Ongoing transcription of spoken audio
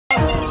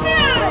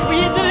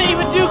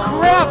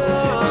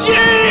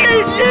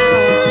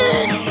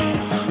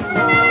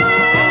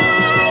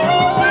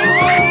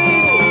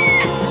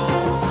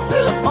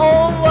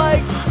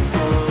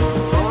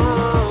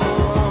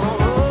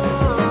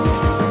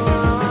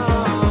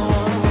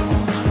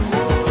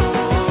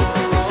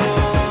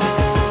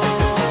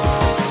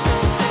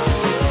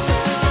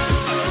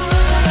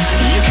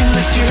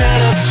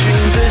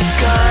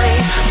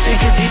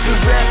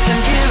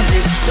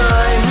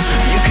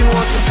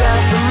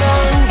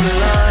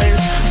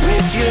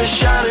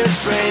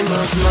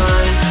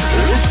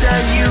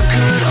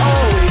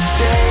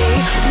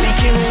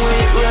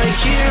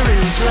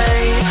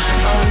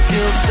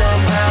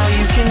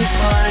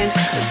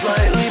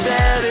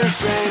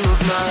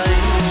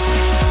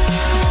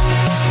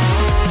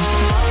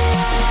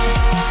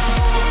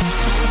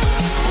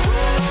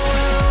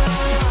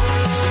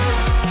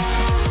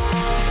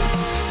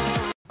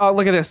Oh,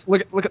 look at this.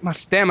 Look at my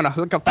stamina.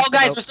 Look how fast Oh,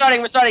 guys, we're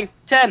starting.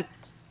 10.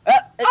 I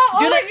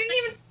didn't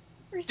even.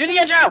 Do the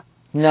intro.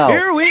 No.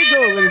 Here we go,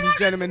 ladies and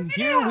gentlemen.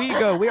 Here we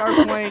go. We are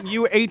playing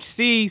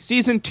UHC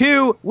Season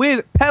 2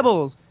 with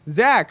Pebbles,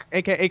 Zach,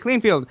 a.k.a.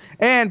 Cleanfel,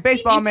 and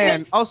Baseball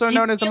Man, also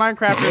known as the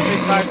Minecrafter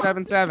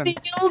 6577,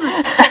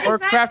 or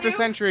Crafter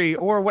Century,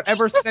 or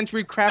whatever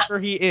century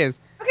crafter he is.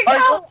 Okay,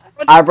 go.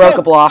 I broke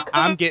a block.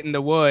 I'm getting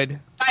the wood.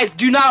 Guys,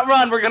 do not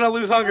run. We're gonna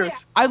lose hunger. Yeah.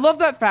 I love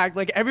that fact.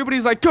 Like,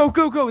 everybody's like, go,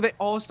 go, go. They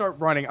all start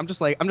running. I'm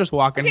just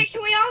walking. Okay,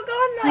 can we all go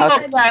on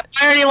Okay. like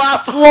I already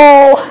lost.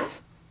 Whoa!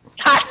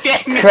 God dang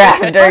it.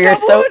 Crafter, you're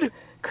so... I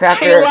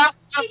Crafter,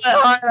 lost something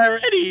hard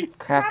already.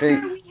 Crafter,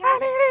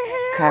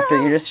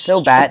 Crafter, you're just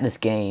so bad at this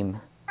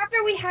game.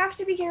 After we have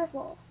to be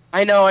careful.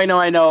 I know. I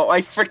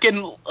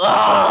freaking.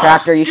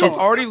 Crafter, you You should...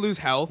 already lose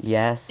health.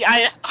 Yes. Yeah,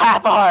 I just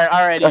half a heart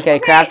already. Okay,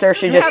 Crafter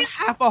should You just... have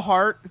half a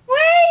heart.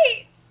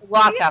 Wait!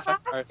 Lost We half a have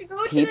heart. to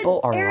go to People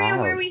the are area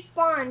loud. where we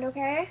spawned,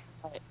 okay?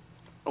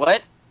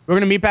 What? We're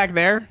gonna meet back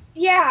there.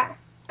 Yeah,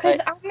 because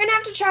Right. I'm gonna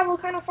have to travel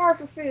kind of far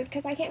for food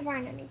because I can't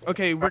find anything.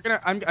 Okay,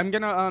 I'm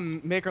gonna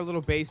make our little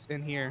base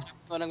in here.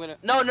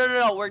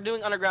 No. We're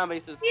doing underground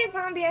bases. I see a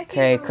zombie. I see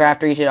Okay, a zombie.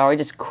 Crafter, you should already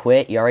just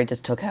quit. You already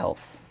just took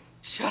health.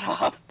 Shut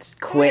up. Just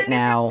quit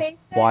now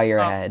while you're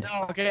Oh, ahead.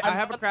 no. Okay, I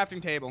have a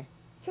crafting table.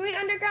 Can we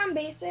underground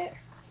base it?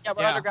 Yeah,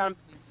 we're Yeah. underground.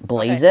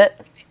 Blaze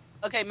it?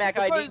 Okay, Mac,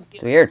 I need.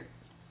 It's weird.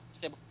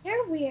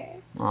 You're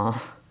weird.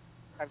 Aw.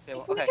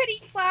 If we could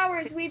eat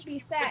flowers, we'd be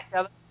set.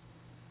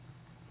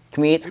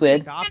 Can we eat We'd be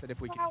squid? adopted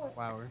if we could eat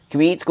flowers. Can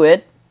we eat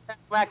squid?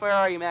 Mac, where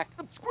are you, Mac?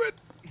 Squid.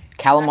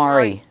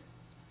 Calamari.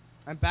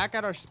 I'm back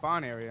at our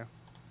spawn area.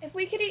 If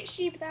we could eat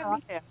sheep, that'd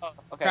be.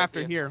 Okay.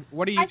 Crafter, here.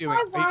 What are you I doing? saw a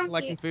Are you zombie.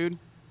 collecting food?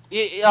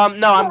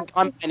 No,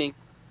 I'm mining.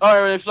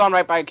 Oh, it's on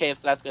right by a cave,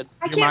 so that's good.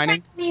 I You're can't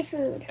mining? find any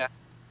food.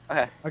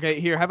 Okay,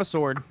 here, have a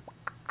sword.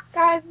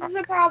 Guys, this is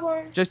a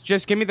problem.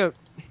 Just give me the.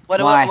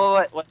 Why?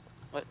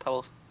 What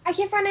pebbles? I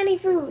can't find any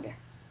food.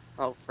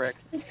 Oh, frick.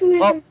 And food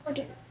is Well-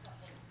 important.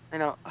 I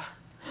know.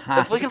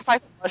 Ha. If we can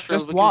find some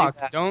mushrooms, Just we walk.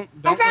 can do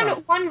that. Don't I found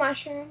run. one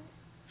mushroom.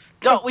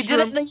 No, we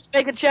didn't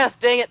make a chest.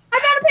 Dang it. I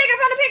found a pig! I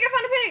found a pig! I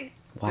found a pig!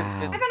 I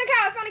Wow. found a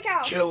cow! I found a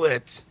cow! Kill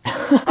it.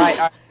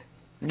 Alright.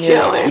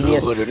 Kill it. You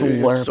Put it in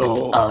its slurp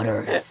soul. its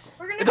udders.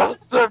 We're It gonna doesn't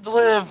deserve to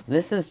live.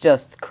 This is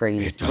just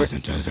crazy.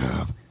 doesn't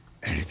deserve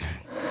anything.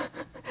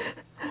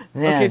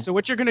 Man. Okay, so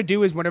what you're gonna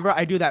do is whenever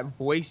I do that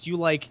voice, you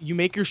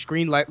make your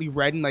screen lightly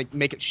red and like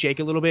make it shake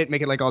a little bit,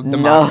 make it like all no.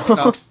 demonic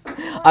stuff.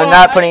 I'm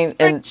not putting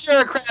I'm in...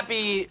 sure a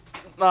crappy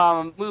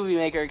movie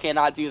maker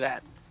cannot do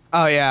that.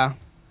 Oh yeah.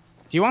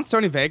 Do you want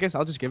Sony Vegas?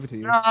 I'll just give it to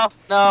you. No,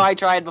 I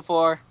tried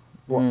before.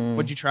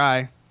 What'd you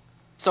try?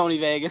 Sony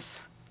Vegas.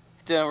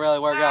 It didn't really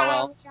work out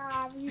well.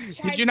 Wow, job.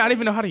 Did you not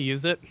even know how to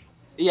use it?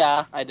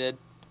 Yeah, I did.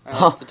 I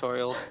Huh. know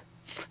tutorials.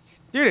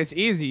 Dude, it's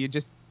easy. You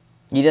just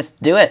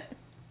do it.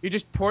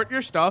 port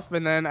your stuff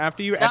and then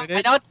after you No, edit I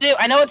it, know what to do.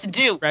 I know what to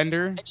do.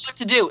 render. I know what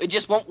to do. It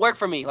just won't work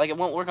for me. Like, it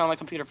won't work on my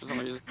computer for some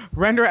reason.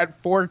 Render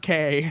at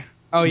 4K.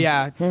 Oh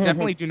yeah,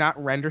 definitely do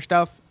not render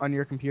stuff on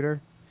your computer.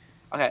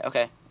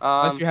 Okay.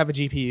 Unless you have a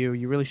GPU,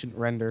 you really shouldn't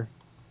render.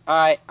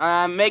 Alright,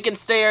 I'm making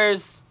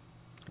stairs.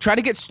 Try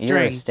to get You're a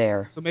string,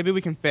 stare. so maybe we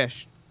can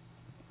fish.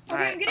 Okay,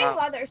 Alright, I'm getting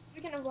leather, so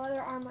we can have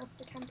leather armor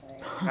for temporary.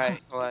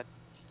 Alright, hold on.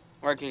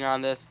 Working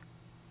on this.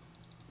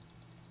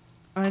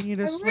 I need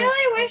I a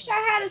really wish I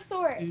had a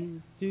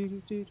sword.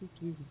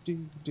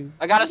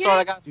 I got a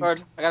sword. Yeah.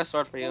 I got a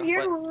sword for you.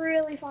 You're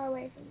really far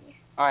away from me.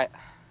 Alright.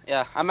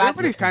 Yeah, I'm at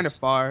Everybody's kind of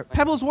far.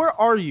 Pebbles, where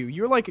are you?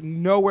 You're like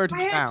nowhere to I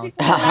be have to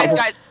found.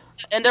 Guys,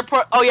 Ender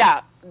Portal. Oh,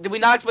 yeah. Did we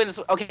not explain this?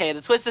 Okay,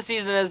 the twist of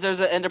season is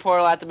there's an Ender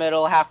Portal at the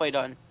middle, halfway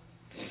done.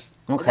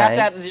 Okay. That's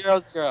at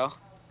 0-0.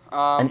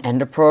 An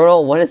ender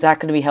portal? What is that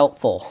going to be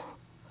helpful?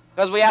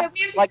 Because we have, Yeah,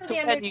 we have to like, kill to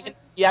the win, Ender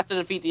you have to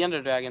defeat the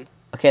Ender Dragon.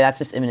 Okay, that's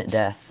just imminent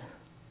death.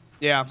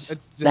 Yeah, it's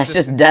just, That's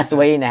just death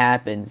waiting to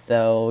happen.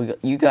 So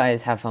you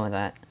guys have fun with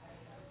that.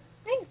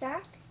 Thanks,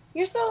 Zach.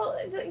 You're so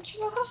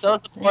helpful. So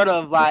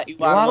supportive, you You're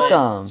wanna win.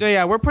 welcome. So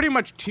yeah, we're pretty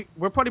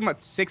much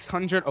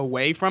 600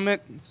 away from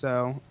it.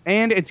 So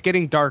and it's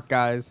getting dark,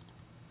 guys.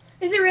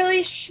 Is it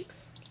really?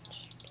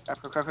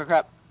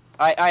 Crap.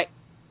 Alright.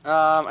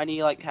 I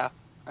need, like, half.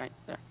 Alright,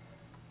 there.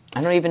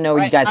 I don't even know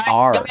where you Alright, guys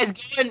are. Guys,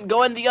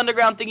 go in the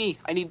underground thingy.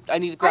 I need I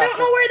grass. don't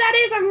know where that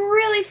is. I'm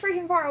really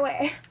freaking far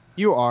away.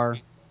 You are.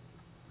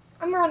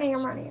 I'm running.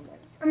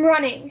 I'm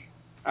running.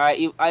 Alright,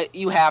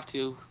 you have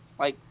to.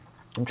 Like,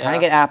 I'm trying to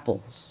get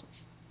apples.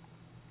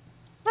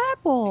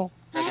 Apple.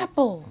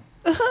 Apple.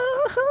 Are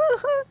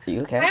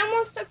you okay? I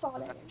almost took fall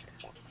damage.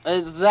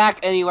 is Zach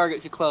anywhere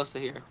get close to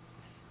here?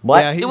 What?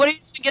 Yeah, Dude, what do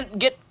you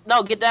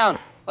get down.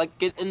 Like,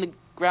 get in the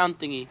ground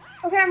thingy.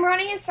 Okay, I'm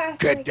running as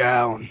fast as I can.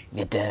 down.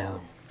 Get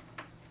down.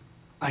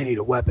 I need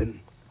a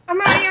weapon. I'm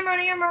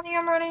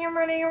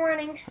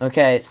running.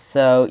 Okay,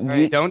 so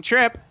you... Don't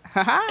trip.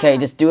 Okay,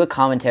 just do a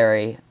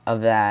commentary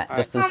of that. Alright.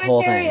 Just this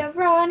whole Commentary thing. of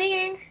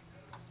running.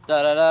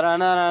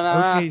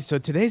 Okay, so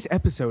today's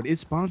episode is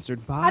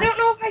sponsored by I don't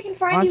know if I can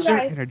find you Monster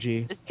guys.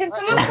 Energy. Can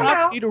someone It come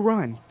helps out? you to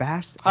run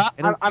fast. Huh?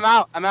 and I'm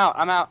out.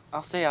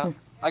 I'll stay out.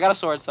 I got a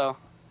sword, so.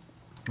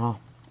 Oh.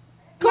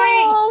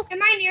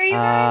 Am I near you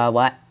guys?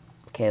 What?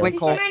 Okay, Do Blink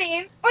you let's... see my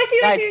name? Oh, I see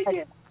you, I see you, I see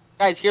you.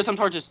 Guys, here's some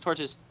torches.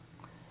 Torches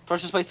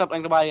placed up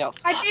like nobody else.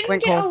 I didn't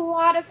Blink get a hole.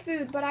 lot of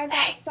food, but I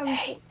got some food.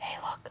 Hey,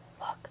 look.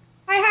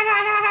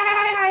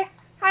 Hi.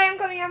 Hi, I'm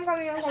coming.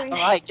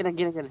 Alright, get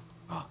in.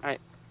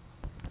 Alright.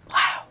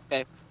 Wow.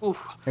 Okay.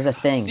 Oof. There's a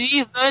thing.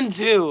 Season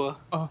 2.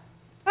 Okay.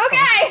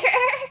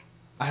 I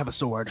have a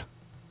sword.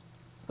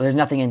 There's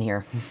nothing in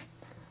here.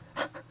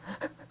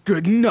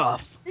 Good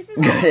enough. This is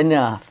Good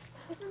enough.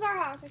 This is our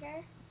house,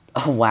 okay?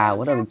 Oh, wow.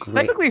 What a great...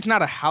 Technically, it's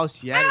not a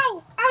house yet.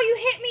 Ow! You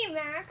hit me,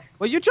 Mac.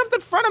 Well, you jumped in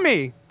front of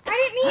me.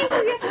 I didn't mean to.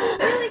 You have to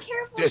be really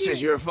careful. This dude.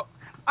 is your fault.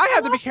 I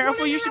have to be lost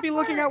careful. You 1.5 should be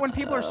looking out when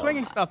people are heart.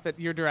 swinging stuff at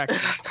your direction.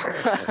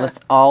 Let's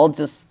all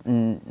just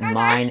mine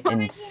Guys,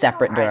 in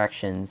separate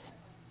directions.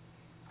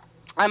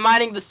 I'm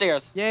mining the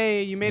stairs.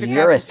 Yay, you made a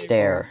You're a crafting table.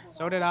 stair.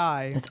 So did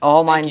I. Let's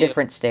all mine Thank you.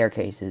 different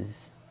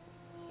staircases.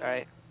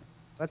 Alright.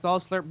 Let's all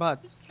slurp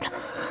butts.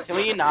 Can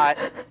we not?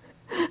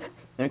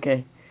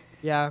 Okay.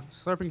 Yeah,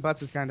 slurping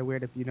butts is kind of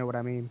weird if you know what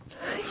I mean.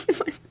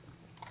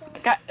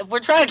 God, we're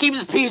trying to keep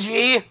this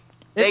PG.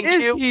 Thank It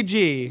is you.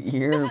 PG.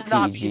 You're This is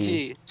not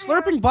PG.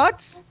 Slurping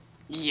butts?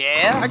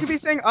 Yeah. I could be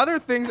saying other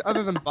things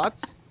other than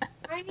butts.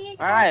 I need.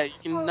 Alright,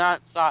 you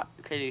cannot stop,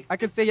 Katie. I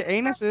could say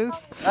anuses.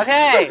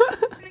 Okay. I'm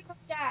gonna go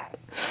die.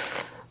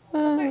 Start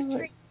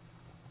screaming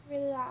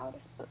really loud.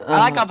 I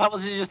like how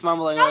Pebbles is just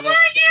mumbling over Someone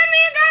there. give me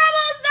a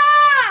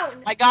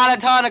cobblestone! I got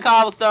a ton of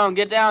cobblestone.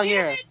 Get down Give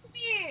here. it to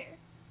me.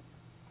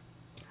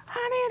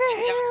 I need a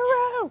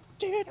hero.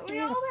 We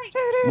all like.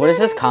 What is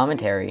this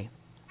commentary?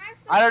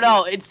 I don't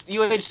know. It's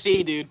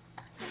UHC, dude.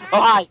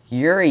 Oh, hi.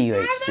 You're a I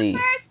have the UHC.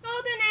 first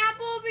golden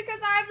apple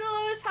because I have the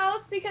lowest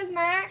health because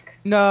Mac.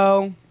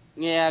 No.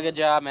 Yeah, good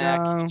job,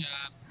 Mac. No. Good job.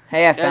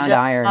 Hey, I Good found job.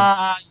 iron.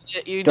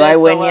 You Do did I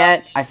so win well.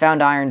 yet? I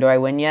found iron. Do I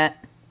win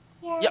yet?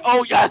 Yeah. Yeah,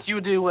 oh, yes,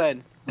 you do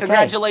win.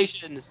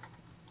 Congratulations.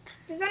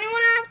 Does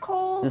anyone have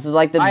coal? This is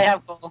like the I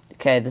have coal.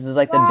 okay. This is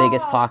like the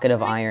biggest pocket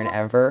of iron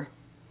ever.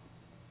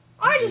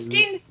 Oh, I just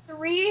gained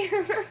 3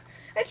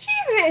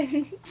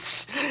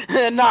 achievements.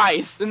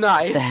 Nice.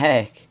 The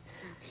heck?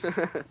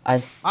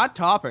 Hot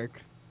topic.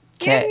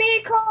 Give Okay.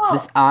 me coal.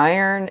 This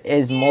iron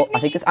is Give I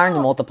think me this iron's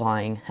coal.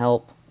 multiplying.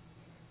 Help.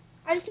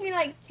 I just need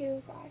like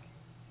 2, 5.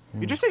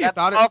 You just say you That's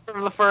thought all it.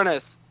 from the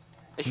furnace.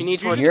 If you need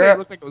Did you torch. just say it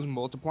looked like it was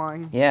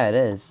multiplying? Yeah, it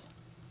is.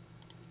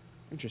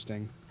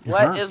 Interesting.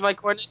 What is my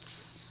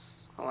coordinates?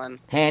 Hold on.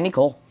 Hey, I need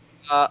coal.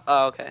 Oh,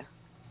 okay.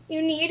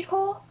 You need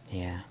coal?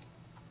 Yeah.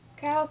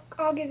 Okay,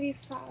 I'll give you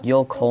 5.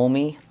 You'll coal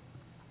me.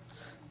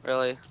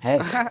 Really? Hey.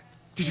 Hey.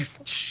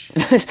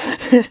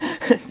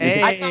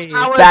 I thought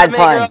I was Bad the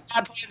pun. maker of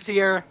bad puns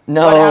here. What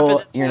No,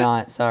 happened? you're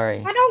not.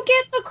 Sorry. I don't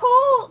get the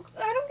coal.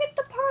 I don't get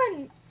the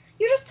pun.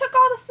 You just took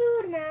all the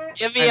food, Matt.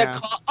 Give me I a know.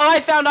 call. Oh, I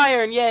found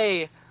iron.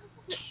 Yay.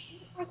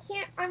 I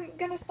can't. I'm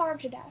gonna starve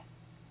to death.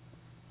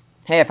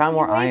 Hey, I found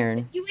more You wasted-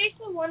 iron. You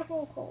wasted 1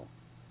 whole coal.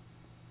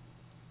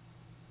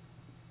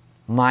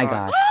 My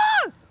Alright.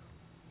 God.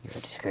 You're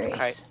a disgrace.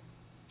 Alright.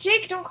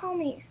 Jake, don't call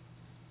me.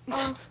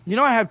 Oh, You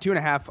know I have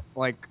 2.5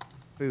 like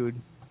food.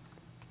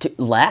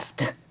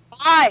 Left?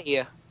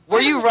 Why?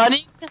 Were you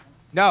running?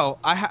 No,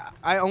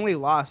 I only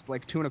lost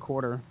like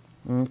 2.25.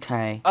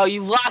 Okay. Oh,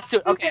 you lost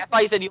it. Okay, I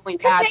thought you said you only you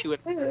can had take to.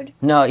 food.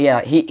 No,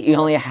 yeah, he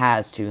only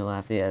has 2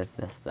 left. Yeah,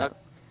 that's that.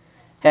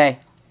 Hey.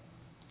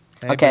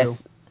 Okay.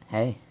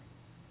 Hey.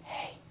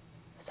 Hey.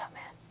 What's up,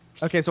 man?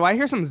 Okay, so I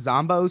hear some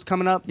zombos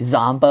coming up.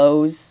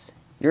 Zombos.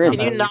 You're a Can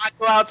you zombo. not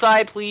go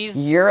outside, please?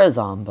 You're a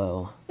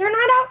zombo. They're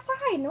not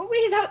outside.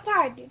 Nobody's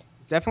outside, dude.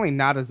 Definitely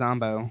not a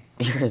zombo.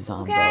 You're a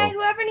zombo. Okay,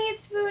 whoever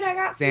needs food, I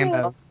got Sambo.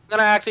 food. I'm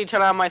gonna actually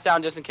turn on my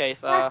sound just in case.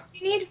 Zach, do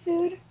you need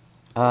food?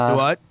 Do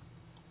what?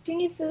 Do you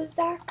need food,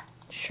 Zach?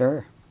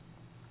 Sure.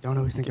 Don't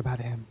always think about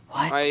him.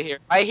 What? I hear.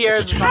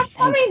 It's a I'm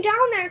coming down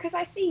there because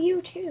I see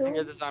you too. I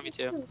hear the zombie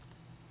too. Food.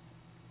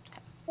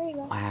 There you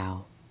go.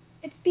 Wow.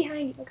 It's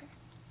behind you.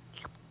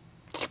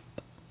 Okay.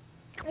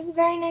 That's a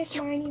very nice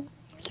mine.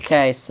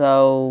 Okay,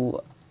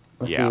 so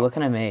let's see. Yeah. What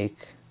can I make?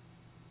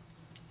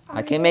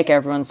 I can make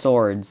everyone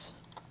swords.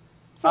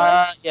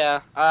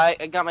 Yeah.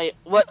 I got my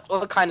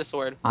what kind of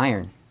sword?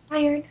 Iron.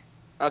 Iron.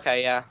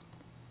 Okay, yeah.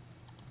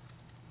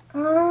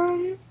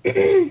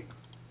 Okay.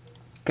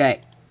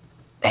 Okay.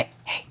 Hey,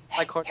 hey.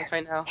 My coordinates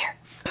right now. Here.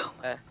 Boom.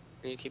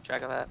 Can you keep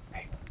track of that?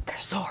 There's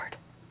a sword.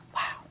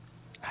 Wow.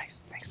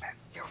 Nice. Thanks, man.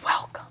 You're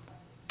welcome.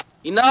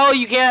 You know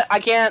you can't. I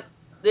can't.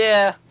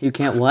 Yeah. You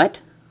can't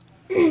what?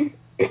 I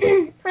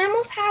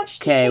almost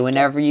hatched. a Okay, chicken.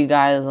 whenever you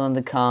guys want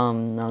to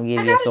come, I'll give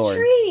I you a got sword. a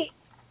tree.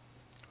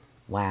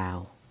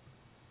 Wow.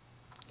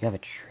 You have a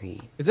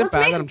tree. Is it Let's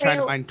bad make that I'm trying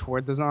to rails. mine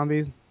toward the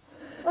zombies?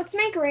 Let's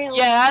make rails.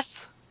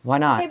 Yes. Why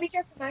not? Okay, be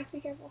careful, Mac. Be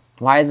careful.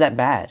 Why is that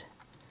bad?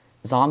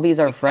 Zombies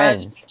are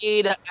friends.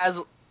 We need as.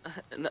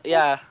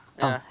 Yeah.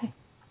 Oh, Yeah. hey.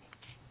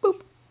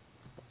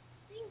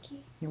 Thank you.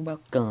 You're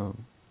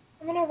welcome.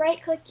 I'm gonna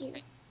right click you.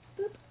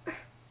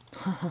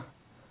 Boop.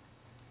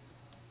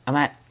 I'm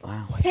at.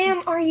 Wow.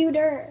 Sam, are you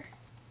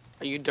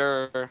Are you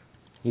dir?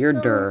 You're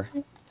dir.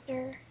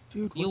 Dur.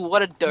 Dude, You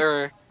what a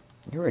dir.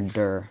 You're a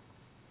dir.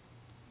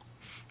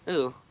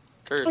 Ooh,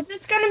 Kurt. Was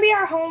this gonna be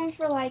our home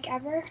for like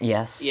ever?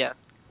 Yes. Yeah.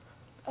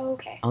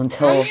 Okay.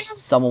 Until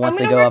someone wants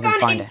to go up and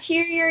find it.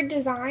 Interior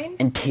design.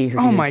 Interior.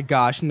 Oh my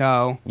gosh,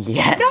 no.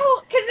 Yes.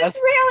 No, because it's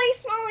really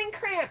small and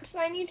cramped, so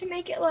I need to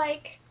make it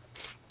like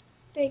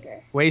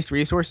bigger. Waste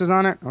resources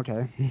on it?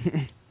 Okay.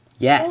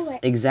 Yes, Oh, wait.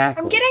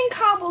 exactly. I'm getting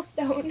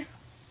cobblestone.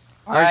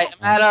 All right,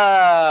 I'm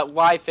at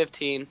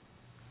Y15.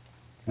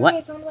 What?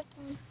 Okay, sounds like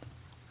fun.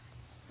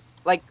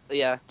 Like,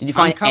 yeah. Did you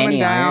I'm find coming any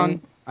down.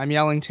 iron? I'm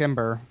yelling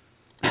timber.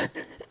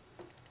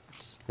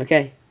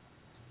 Okay.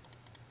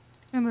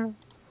 Timber.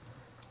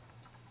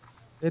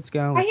 It's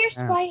going. I hear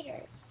down.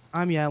 spiders.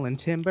 I'm yelling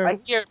timber. I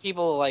hear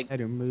people like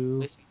Better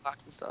move. wasting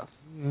blocks and stuff.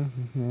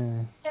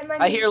 That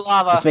might I be hear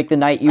lava. Let's make the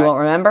night you won't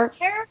remember.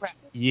 carrots.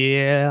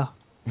 Yeah.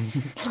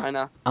 I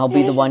know. I'll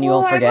be the one you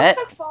won't Oh, forget. I must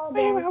have fallen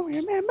down.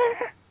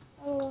 Remember.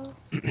 Oh,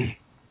 Hold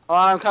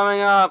on, I'm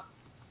coming up.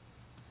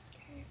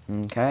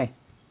 Okay.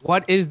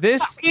 What is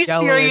this? Are you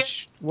Yellowish?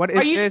 serious? What Are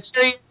is you this?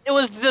 serious? It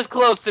was this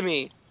close to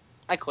me.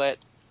 I quit.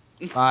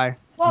 Bye.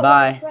 what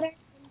Bye. was what I-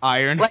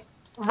 Iron.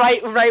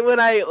 Like, right when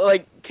I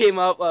like came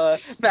up,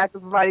 Mac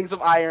was providing some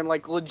iron,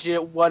 like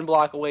legit 1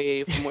 block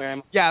away from where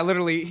I'm. Yeah,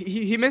 literally,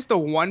 he missed the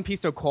one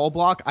piece of coal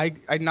block. I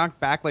knocked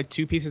back like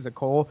 2 pieces of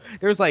coal.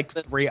 There's like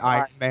That's 3 fine.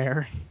 iron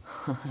there.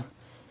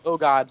 Oh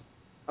God.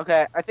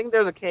 Okay, I think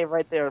there's a cave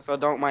right there, so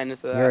don't mind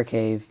into that. You're a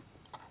cave.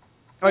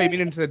 Oh, you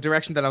mean into the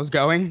direction that I was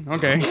going?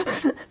 Okay.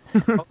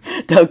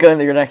 Don't go in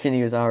the direction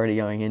he was already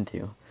going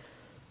into.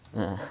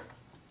 I'm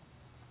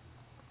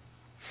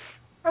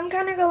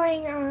kind of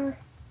going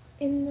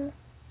in the.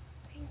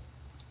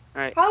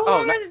 All right. How Oh,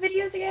 long are the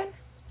videos again?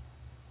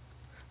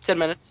 10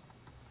 minutes.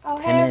 Oh,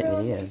 hey 10-minute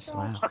everyone. videos. thanks for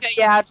Wow. watching. Okay,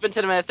 yeah, it's been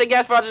 10 minutes. Thank you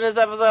guys for watching this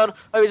episode. Hope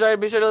you enjoyed.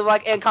 Be sure to leave a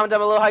like and comment down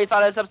below how you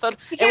thought of this episode.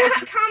 You And we'll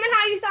can't comment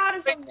how you thought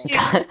of something.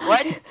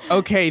 What?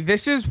 Okay,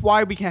 this is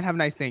why we can't have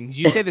nice things.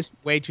 You say this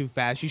way too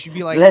fast. You should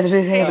be like, Blah,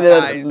 hey blah,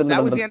 guys, blah,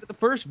 that was blah, the end of the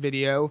first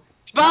video.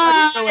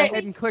 Bye! Go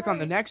ahead and click on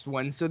the next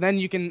one, so then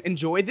you can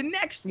enjoy the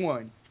next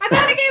one. I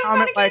found a cave. I found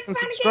Comment, a cave. like, I and found a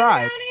cave. subscribe. I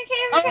found a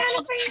cave. Oh, I found a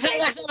to the cave.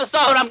 next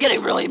episode. I'm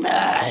getting really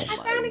mad. I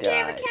found a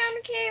cave. I gosh. found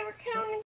a cave. I found a